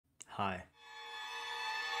Hi.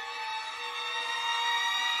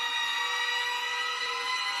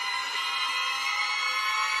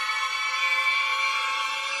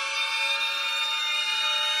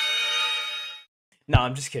 No,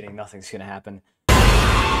 I'm just kidding. Nothing's gonna happen.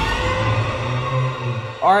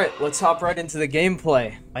 Alright, let's hop right into the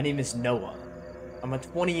gameplay. My name is Noah. I'm a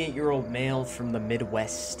 28-year-old male from the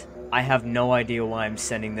Midwest. I have no idea why I'm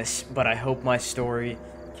sending this, but I hope my story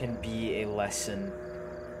can be a lesson.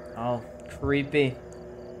 Oh, creepy.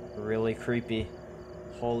 Really creepy.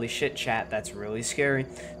 Holy shit, chat, that's really scary.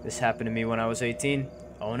 This happened to me when I was 18.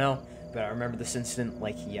 Oh no. But I remember this incident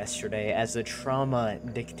like yesterday, as the trauma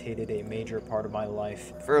dictated a major part of my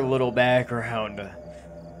life. For a little background,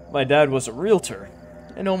 my dad was a realtor,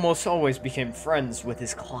 and almost always became friends with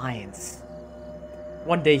his clients.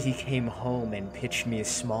 One day he came home and pitched me a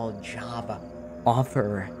small job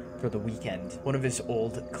offer for the weekend. One of his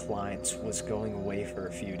old clients was going away for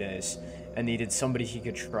a few days, and needed somebody he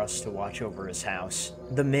could trust to watch over his house.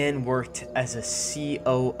 The man worked as a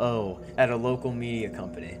COO at a local media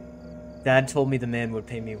company. Dad told me the man would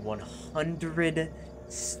pay me 100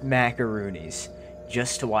 smackaroonies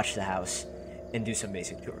just to watch the house and do some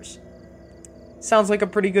basic chores. Sounds like a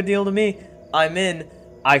pretty good deal to me. I'm in.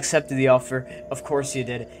 I accepted the offer. Of course you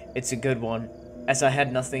did. It's a good one, as I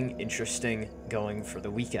had nothing interesting going for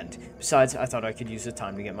the weekend. Besides, I thought I could use the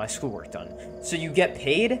time to get my schoolwork done. So you get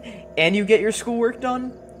paid and you get your schoolwork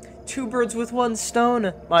done? Two birds with one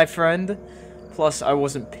stone, my friend. Plus, I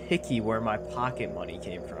wasn't picky where my pocket money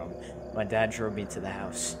came from. My dad drove me to the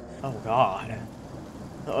house. Oh god.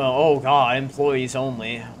 Oh god, employees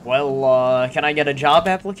only. Well, can I get a job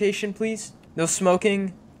application, please? No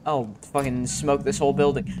smoking? Oh, fucking smoke this whole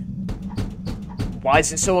building. Why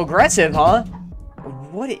is it so aggressive, huh?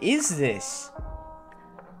 What is this?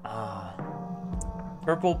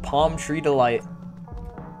 Purple palm tree delight.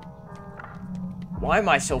 Why am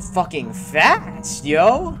I so fucking fast,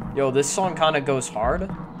 yo? Yo, this song kind of goes hard.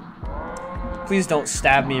 Please don't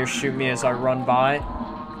stab me or shoot me as I run by.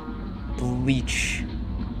 Bleach.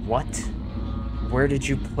 What? Where did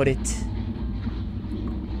you put it?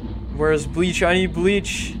 Where's bleach? I need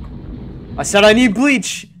bleach. I said I need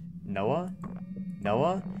bleach! Noah?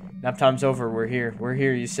 Noah? Nap time's over. We're here. We're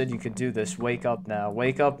here. You said you could do this. Wake up now.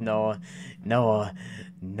 Wake up, Noah. Noah.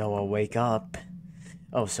 Noah, wake up.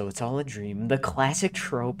 Oh, so it's all a dream. The classic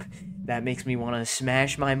trope that makes me want to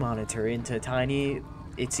smash my monitor into tiny,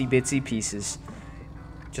 itsy-bitsy pieces.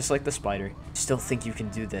 Just like the spider. Still think you can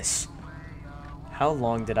do this. How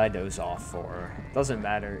long did I doze off for? Doesn't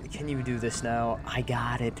matter. Can you do this now? I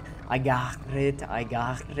got it. I got it. I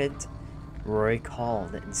got it. Roy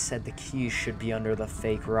called and said the keys should be under the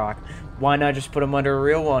fake rock. Why not just put them under a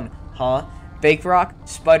real one, huh? Fake rock?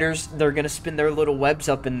 Spiders, they're gonna spin their little webs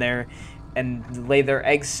up in there and lay their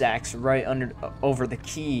egg sacs right over the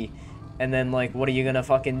key. And then, like, what are you gonna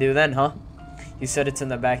fucking do then, huh? He said it's in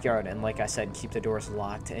the backyard, and like I said, keep the doors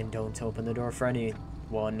locked and don't open the door for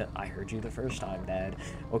anyone. I heard you the first time, Dad.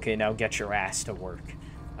 Okay, now get your ass to work.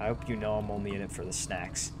 I hope you know I'm only in it for the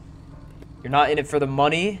snacks. You're not in it for the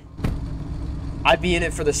money? I'd be in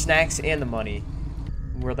it for the snacks and the money.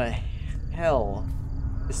 Where the hell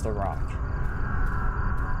is the rock?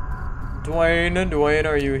 Dwayne,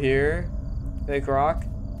 are you here? Fake rock?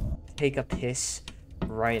 Take a piss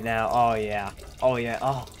right now. Oh, yeah. Oh, yeah.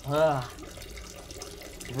 Oh,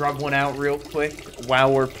 rub one out real quick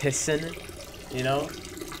while we're pissing, you know?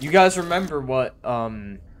 You guys remember what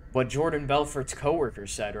Jordan Belfort's coworker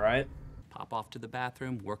said, right? Pop off to the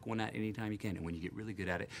bathroom, work one out anytime you can, and when you get really good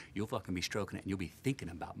at it, you'll fucking be stroking it and you'll be thinking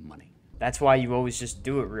about money. That's why you always just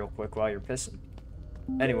do it real quick while you're pissing.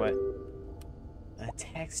 Anyway. A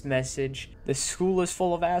text message. The school is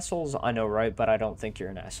full of assholes. I know, right? But I don't think you're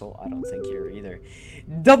an asshole. I don't think you're either.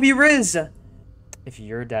 W Riz! If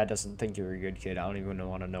your dad doesn't think you're a good kid, I don't even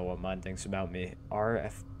want to know what mine thinks about me.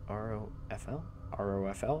 R-O-F-L?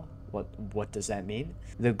 R-O-F-L? What does that mean?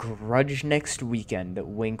 The Grudge next weekend.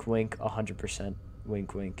 Wink, wink. 100%.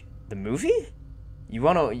 Wink, wink. The movie?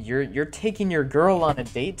 You're taking your girl on a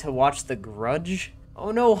date to watch The Grudge?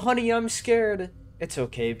 Oh no, honey, I'm scared. It's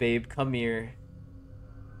okay, babe. Come here.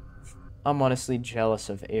 I'm honestly jealous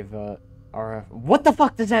of Ava. What the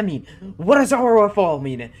fuck does that mean? What does ROFL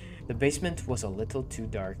mean? The basement was a little too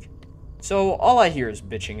dark, so all I hear is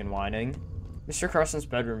bitching and whining. Mr. Carson's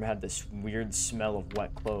bedroom had this weird smell of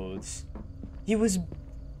wet clothes.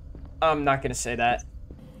 I'm not gonna say that.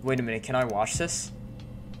 Wait a minute, can I watch this?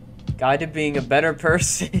 Guide to being a better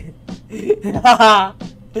person.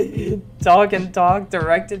 Talk and Talk,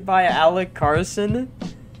 directed by Alec Carson.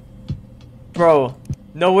 Bro,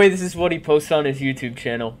 no way this is what he posts on his YouTube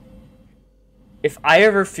channel. If I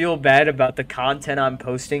ever feel bad about the content I'm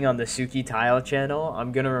posting on the Suki Tile channel,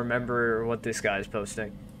 I'm gonna remember what this guy's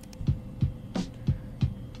posting.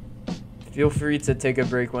 Feel free to take a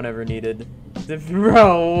break whenever needed.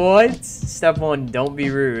 Bro, what? Step 1, don't be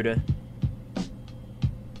rude.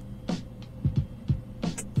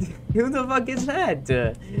 Who the fuck is that?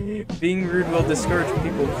 Being rude will discourage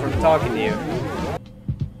people from talking to you.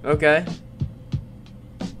 Okay.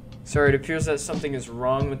 Sorry, it appears that something is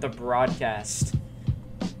wrong with the broadcast.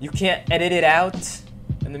 You can't edit it out.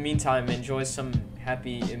 In the meantime, enjoy some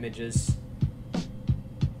happy images.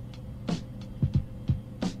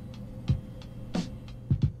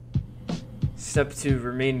 Step 2,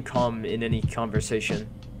 remain calm in any conversation.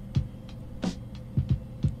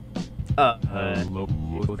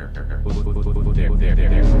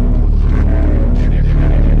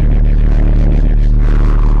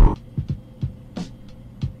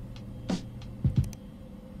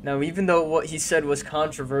 Now, even though what he said was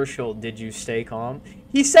controversial, did you stay calm?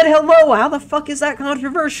 He said hello! How the fuck is that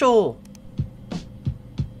controversial?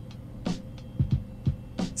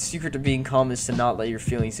 The secret to being calm is to not let your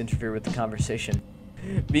feelings interfere with the conversation.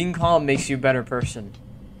 Being calm makes you a better person.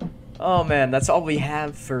 Oh man, that's all we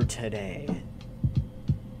have for today.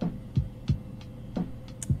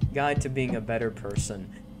 Guide to being a better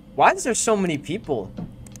person. Why is there so many people?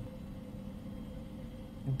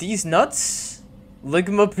 These nuts?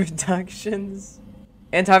 Ligma Productions?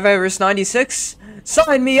 Antivirus 96?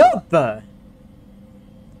 Sign me up!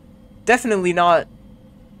 Definitely not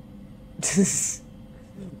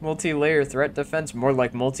multi-layer threat defense, more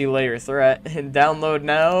like multi-layer threat. And download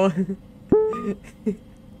now.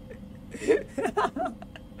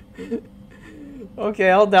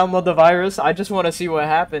 Okay, I'll download the virus. I just want to see what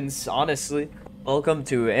happens, honestly. Welcome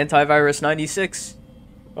to Antivirus 96.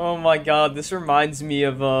 Oh my god, this reminds me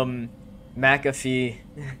of, McAfee.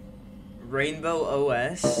 Rainbow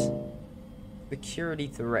OS. Security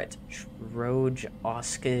threat. Troj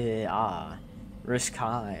Oscar. Risk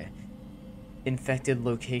high. Infected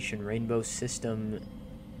location. Rainbow OS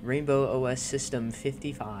system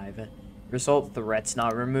 55. Result threats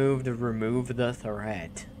not removed. Remove the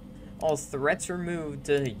threat. All threats removed.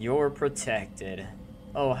 You're protected.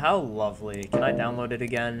 Oh, how lovely. Can I download it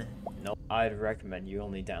again? Nope. I'd recommend you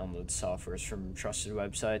only download softwares from trusted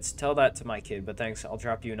websites. Tell that to my kid, but thanks. I'll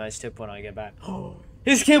drop you a nice tip when I get back. Oh,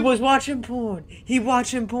 his kid was watching porn. He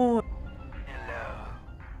watching porn. Hello.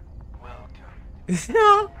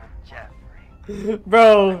 Welcome. Jeffrey.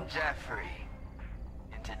 Bro. I'm Jeffrey.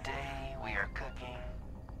 And today we are cooking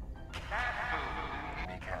cat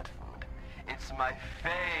food. Cat food. It's my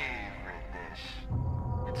favorite dish.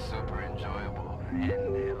 It's super enjoyable and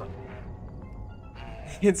healthy.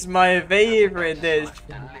 It's my favorite dish.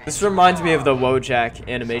 This reminds me of the Wojak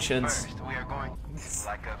animations. So first, we are going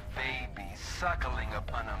like a baby suckling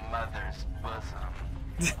upon a mother's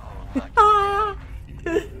bosom. Oh,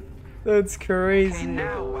 lucky. That's Okay, crazy.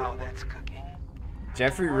 now while that's cooking,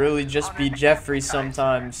 Jeffrey really just be Jeffrey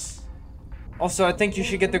sometimes. Also, I think you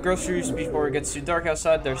should get the groceries before it gets too dark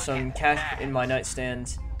outside. There's some cash in my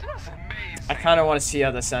nightstand. that's amazing. I kind of want to see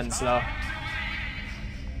how this ends, though.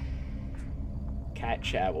 Cat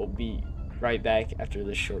chat will be right back after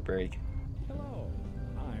this short break. Hello,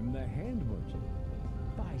 I'm the hand merchant.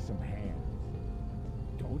 Buy some hands.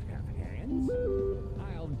 Don't have hands?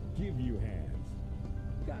 I'll give you hands.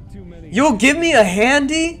 Got too many. You'll give me a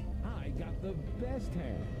handy? I got the best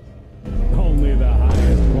hands. Only the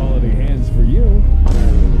highest quality hands for you.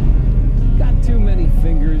 Got too many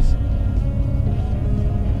fingers.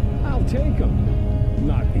 I'll take them.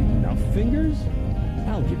 Not enough fingers?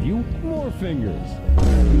 I'll give you more fingers.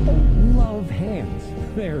 People love hands.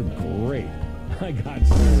 They're great. I got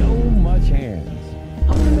so much hands.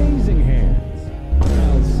 Amazing hands.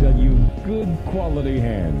 I'll sell you good quality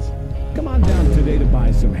hands. Come on down today to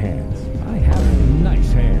buy some hands. I have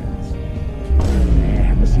nice hands.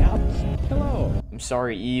 Hello. I'm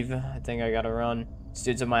sorry, Eve. I think I gotta run. This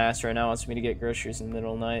dude's on my ass right now. Wants me to get groceries in the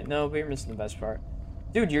middle of the night. No, but you're missing the best part.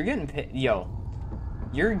 Dude, you're getting paid. Yo.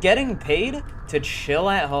 You're getting paid to chill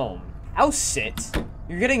at home. House sit.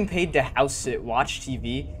 You're getting paid to house sit, watch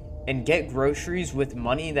TV, and get groceries with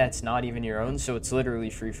money that's not even your own, so it's literally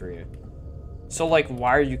free for you. So, like, why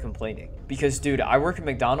are you complaining? Because, dude, I work at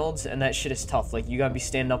McDonald's, and that shit is tough. Like, you gotta be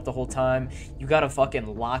standing up the whole time. You gotta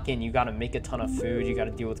fucking lock in. You gotta make a ton of food. You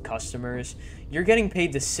gotta deal with customers. You're getting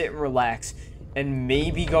paid to sit and relax and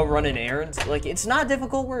maybe go run an errand. Like, it's not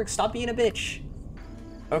difficult work. Stop being a bitch.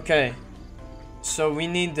 Okay. So, we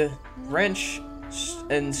need the wrench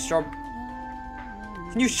and start...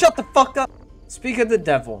 Can you shut the fuck up? Speak of the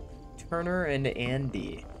devil. Turner and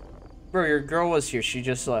Andy. Bro, your girl was here. She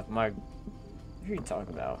just left. My Who are you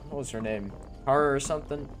talking about? What was her name? Cara or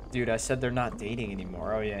something? Dude, I said they're not dating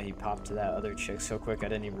anymore. Oh yeah, he popped to that other chick so quick I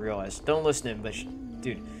didn't even realize. Don't listen to him, but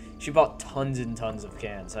dude, she bought tons and tons of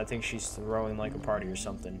cans. I think she's throwing like a party or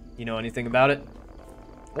something. You know anything about it?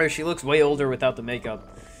 Or she looks way older without the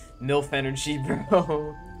makeup. MILF energy,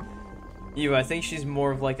 bro. Ew, I think she's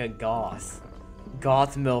more of like a goth.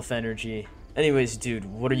 Goth MILF energy. Anyways, dude,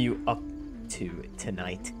 what are you up to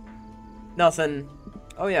tonight? Nothing.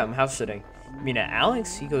 Oh yeah, I'm house sitting. I mean,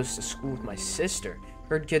 Alex, he goes to school with my sister.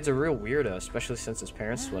 Heard kid's a real weirdo, especially since his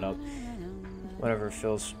parents split up. Whatever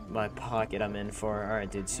fills my pocket, I'm in for.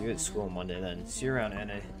 Alright, dude, see you at school Monday then. See you around,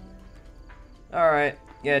 Anna. Alright,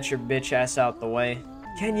 get your bitch ass out the way.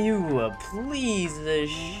 Can you please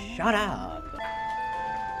shut up?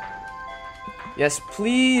 Yes,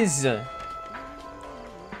 please.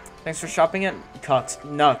 Thanks for shopping at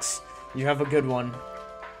Nux. You have a good one.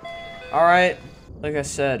 Alright. Like I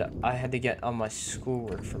said, I had to get on my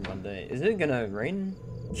schoolwork for Monday. Is it gonna rain?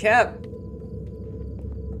 Cap!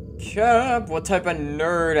 Cap! What type of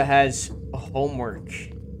nerd has homework?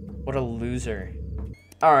 What a loser.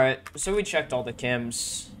 Alright, so we checked all the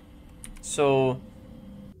cams. So...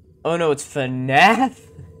 Oh no, it's FNAF?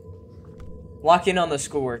 Lock in on the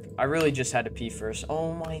schoolwork. I really just had to pee first.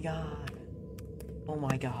 Oh my god. Oh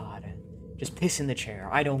my god. Just piss in the chair.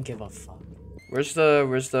 I don't give a fuck. Where's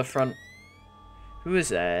the front... Who is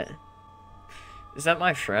that? Is that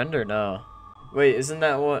my friend or no? Wait, isn't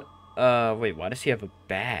that what... wait, why does he have a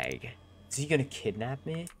bag? Is he gonna kidnap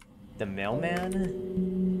me? The mailman?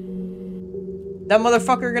 That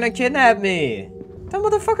motherfucker gonna kidnap me! That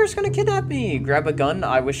motherfucker's gonna kidnap me! Grab a gun?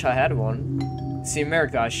 I wish I had one. See,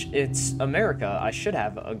 America, it's America. I should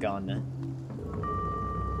have a gun.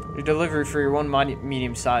 Your delivery for your one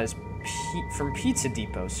medium-sized from Pizza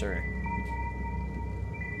Depot, sir.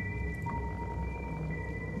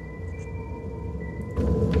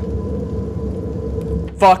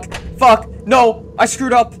 Fuck! Fuck! No! I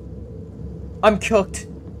screwed up! I'm cooked.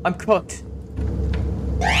 I'm cooked.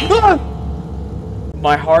 Ah!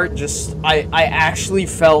 My heart just... I actually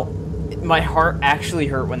felt... My heart actually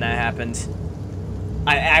hurt when that happened.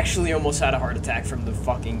 I actually almost had a heart attack from the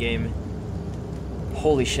fucking game.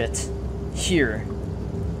 Holy shit. Here.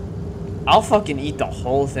 I'll fucking eat the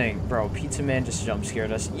whole thing. Bro, Pizza Man just jump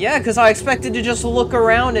scared us. Yeah, because I expected to just look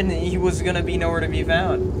around and he was gonna be nowhere to be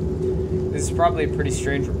found. This is probably a pretty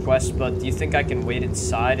strange request, but do you think I can wait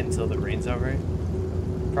inside until the rain's over?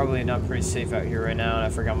 Probably not pretty safe out here right now, and I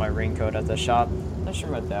forgot my raincoat at the shop. Not sure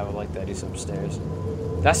my dad would like that. He's upstairs.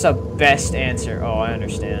 That's the best answer. Oh, I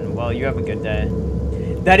understand. Well, you have a good day.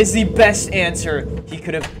 That is the best answer he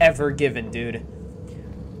could have ever given, dude.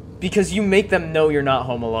 Because you make them know you're not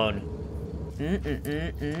home alone.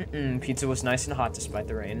 Pizza was nice and hot despite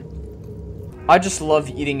the rain. I just love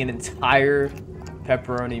eating an entire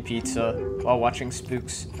pepperoni pizza while watching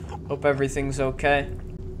Spooks. Hope everything's okay.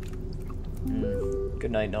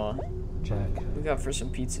 Good night, Noah. Jack. Look out for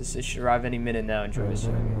some pizzas. They should arrive any minute now. Enjoy Are you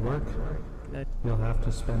doing your work? You'll have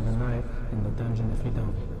to spend the night in the dungeon if you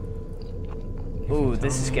don't. Ooh,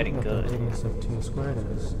 this is getting good. The radius of 2 squared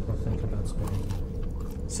is, we'll think about spending.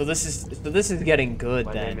 So this is getting good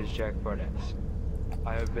then. My name is Jack Barnett.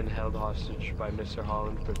 I have been held hostage by Mr.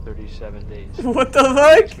 Holland for 37 days. What the He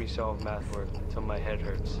fuck? makes me solve math work until my head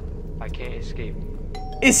hurts. I can't escape.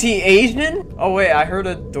 Is he Asian? Oh wait, I heard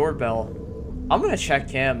a doorbell. I'm gonna check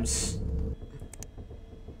cams.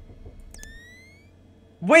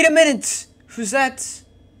 Wait a minute! Who's that?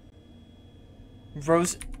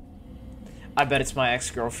 Rose... I bet it's my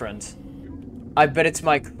ex-girlfriend. I bet it's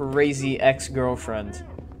my crazy ex-girlfriend.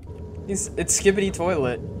 It's Skibbity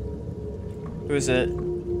Toilet. Who is it?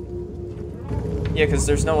 Yeah, because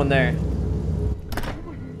there's no one there.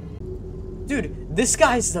 Dude, this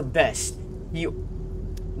guy's the best.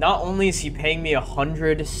 Not only is he paying me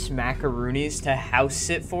 100 smackaroonies to house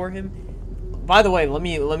sit for him. By the way, let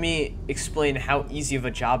me explain how easy of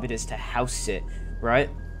a job it is to house sit, right?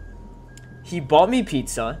 He bought me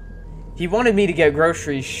pizza. He wanted me to get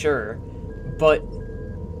groceries, sure, but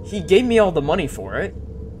he gave me all the money for it.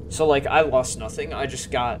 So, like, I lost nothing. I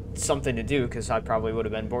just got something to do because I probably would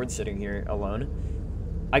have been bored sitting here alone.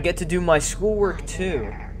 I get to do my schoolwork,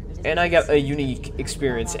 too. And I get a unique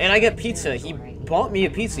experience. And I get pizza. He bought me a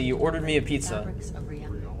pizza. He ordered me a pizza.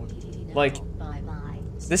 Like,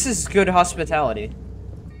 this is good hospitality.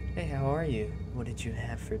 Hey, how are you? What did you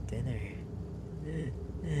have for dinner?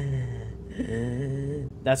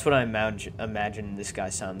 That's what I imagine this guy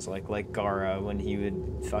sounds like Gara when he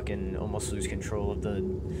would fucking almost lose control of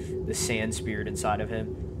the sand spirit inside of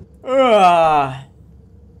him.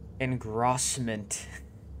 Engrossment.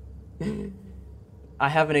 I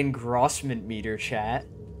have an engrossment meter, chat.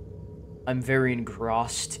 I'm very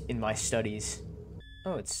engrossed in my studies.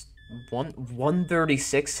 Oh, it's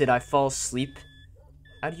 1:36. Did I fall asleep?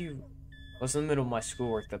 How do you... I was in the middle of my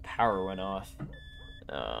schoolwork. The power went off.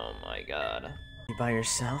 Oh my god. You by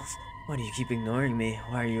yourself? Why do you keep ignoring me?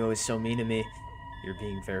 Why are you always so mean to me? You're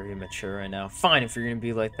being very immature right now. Fine, if you're gonna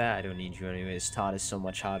be like that, I don't need you anyways. Todd is so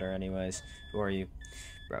much hotter anyways. Who are you?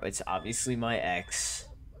 Bro, it's obviously my ex.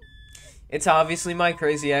 It's obviously my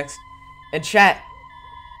crazy ex. And chat,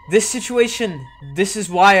 this situation, this is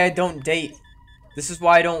why I don't date. This is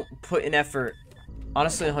why I don't put in effort.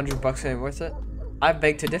 Honestly, $100 ain't worth it. I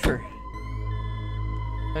beg to differ.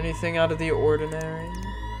 Anything out of the ordinary?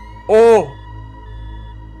 Oh!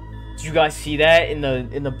 Did you guys see that in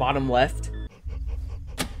the bottom left?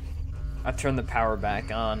 I turned the power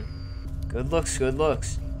back on. Good looks, good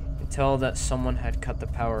looks. I could tell that someone had cut the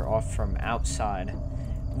power off from outside.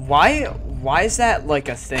 Why is that like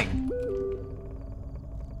a thing?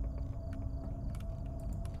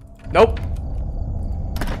 Nope.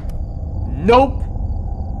 Nope.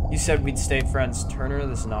 You said we'd stay friends. Turner,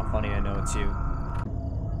 this is not funny. I know it's you.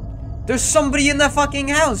 There's somebody in that fucking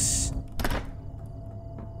house.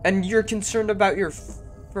 And you're concerned about your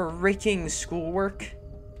freaking schoolwork?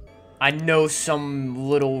 I know some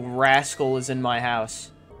little rascal is in my house.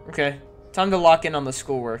 Okay, time to lock in on the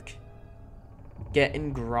schoolwork. Get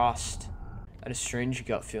engrossed. I had a strange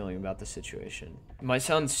gut feeling about the situation. It might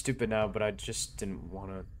sound stupid now, but I just didn't want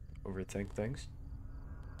to overthink things.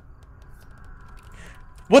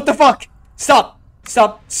 What the fuck? Stop!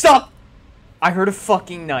 Stop! Stop! I heard a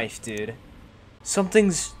fucking knife, dude.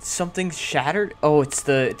 Something's shattered. Oh, it's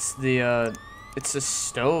the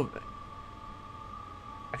stove.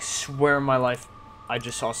 I swear on my life, I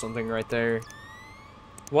just saw something right there.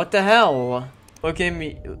 What the hell? Look at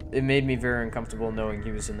me. It made me very uncomfortable knowing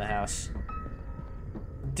he was in the house.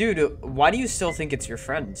 Dude, why do you still think it's your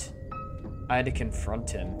friend? I had to confront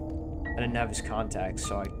him. I didn't have his contact,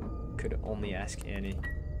 so I could only ask Annie.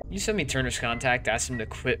 You sent me Turner's contact, asked him to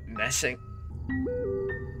quit messing.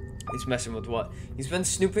 He's messing with what? He's been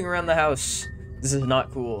snooping around the house. This is not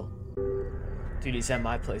cool. Dude, he's at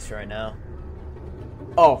my place right now.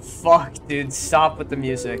 Oh, fuck, dude. Stop with the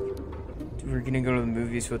music. Dude, we were gonna go to the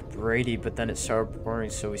movies with Brady, but then it started pouring,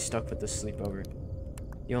 so we stuck with the sleepover.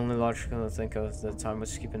 The only logical thing to think of at the time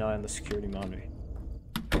was to keep an eye on the security monitor.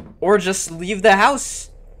 Or just leave the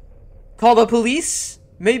house. Call the police,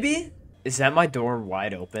 maybe? Is that my door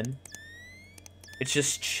wide open? It's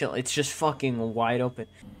just chill. It's just fucking wide open.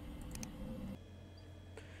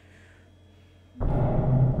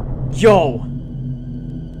 Yo!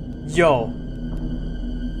 Yo!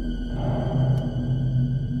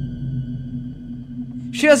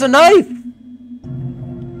 She has a knife!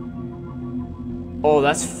 Oh,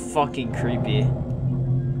 that's fucking creepy.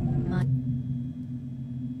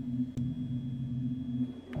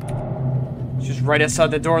 She's right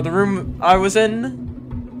outside the door of the room I was in.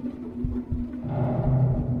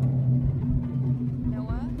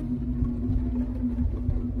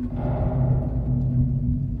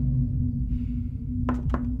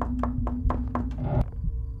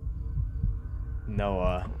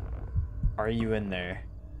 Noah, are you in there?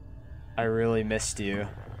 I really missed you.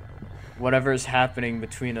 Whatever's happening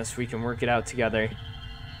between us, we can work it out together.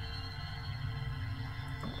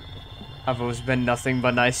 I've always been nothing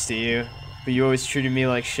but nice to you, but you always treated me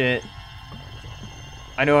like shit.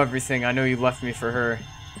 I know everything. I know you left me for her,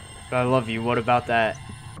 but I love you. What about that?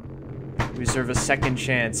 We deserve a second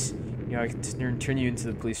chance. You know, I can turn you into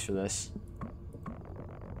the police for this.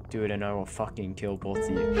 Do it and I will fucking kill both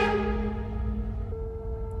of you.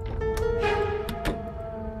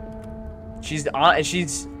 She's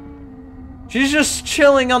just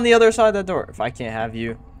chilling on the other side of the door. If I can't have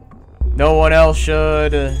you, no one else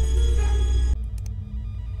should.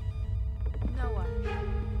 Noah.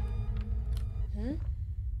 Hmm?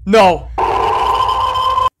 No.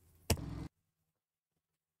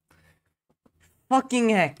 Fucking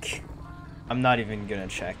heck. I'm not even gonna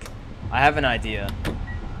check. I have an idea.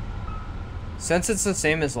 Since it's the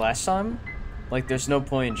same as last time, like there's no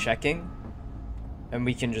point in checking. And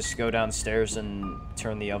we can just go downstairs and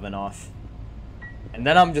turn the oven off. And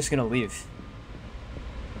then I'm just gonna leave.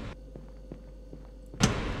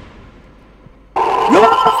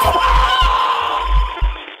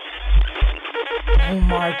 Oh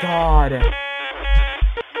my god.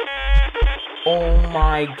 Oh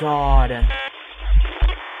my god.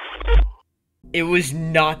 It was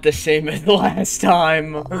not the same as last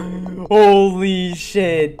time. Holy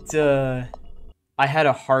shit. I had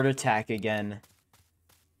a heart attack again.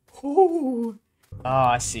 Ooh. Oh,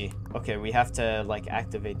 I see. Okay, we have to, like,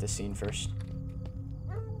 activate the scene first.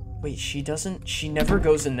 Wait, she never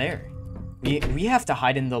goes in there. We have to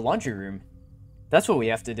hide in the laundry room. That's what we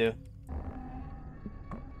have to do.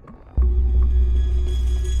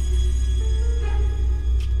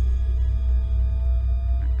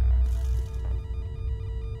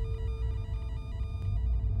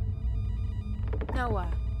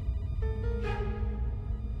 Noah.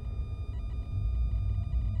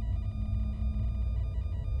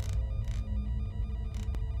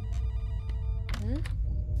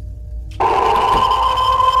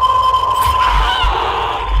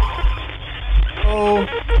 Oh,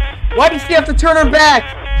 why did she have to turn her back?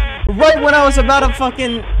 Right when I was about to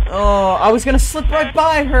fucking... Oh, I was gonna slip right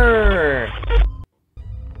by her.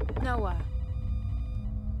 Noah.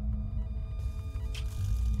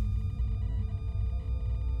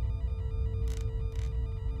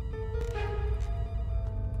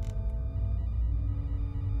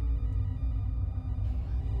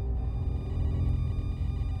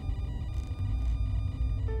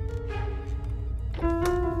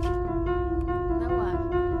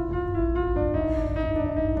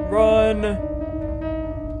 Run!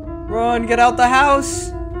 Run, get out the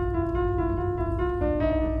house!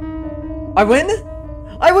 I win?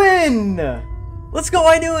 I win! Let's go,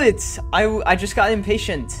 I knew it! I just got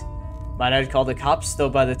impatient. My dad called the cops, though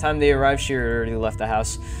by the time they arrived, she had already left the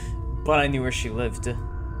house. But I knew where she lived.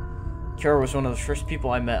 Kara was one of the first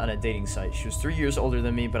people I met on a dating site. She was 3 years older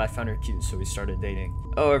than me, but I found her cute, so we started dating.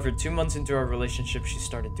 However, 2 months into our relationship, she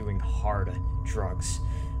started doing hard drugs.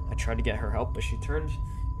 I tried to get her help, but she turned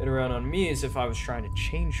it around on me as if I was trying to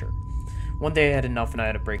change her. One day I had enough and I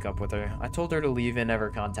had to break up with her. I told her to leave and never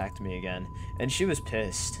contact me again, and she was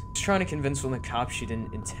pissed. I was trying to convince one of the cops she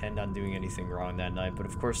didn't intend on doing anything wrong that night, but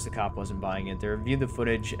of course the cop wasn't buying it. They reviewed the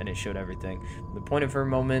footage and it showed everything. From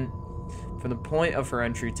the point of her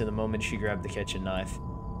entry to the moment she grabbed the kitchen knife.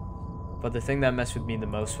 But the thing that messed with me the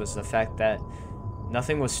most was the fact that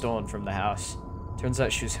nothing was stolen from the house. Turns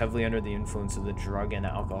out she was heavily under the influence of the drug and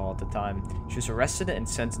alcohol at the time. She was arrested and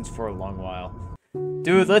sentenced for a long while.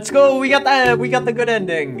 Dude, let's go! We got the good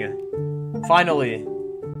ending! Finally.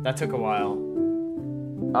 That took a while.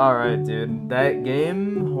 Alright, dude. That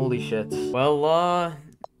game? Holy shit. Well,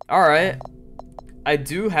 alright. I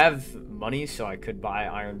do have money, so I could buy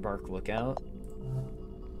Ironbark Lookout.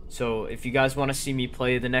 So, if you guys want to see me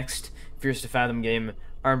play the next Fears to Fathom game,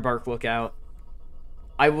 Ironbark Lookout,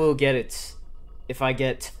 I will get it. If I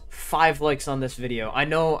get 5 likes on this video. I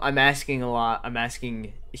know I'm asking a lot. I'm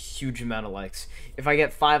asking a huge amount of likes. If I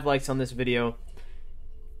get 5 likes on this video,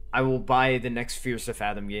 I will buy the next Fears to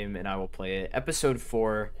Fathom game and I will play it. Episode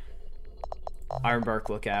 4, Ironbark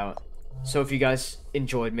Lookout. So if you guys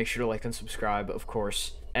enjoyed, make sure to like and subscribe, of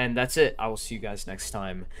course. And that's it. I will see you guys next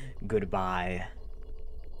time. Goodbye.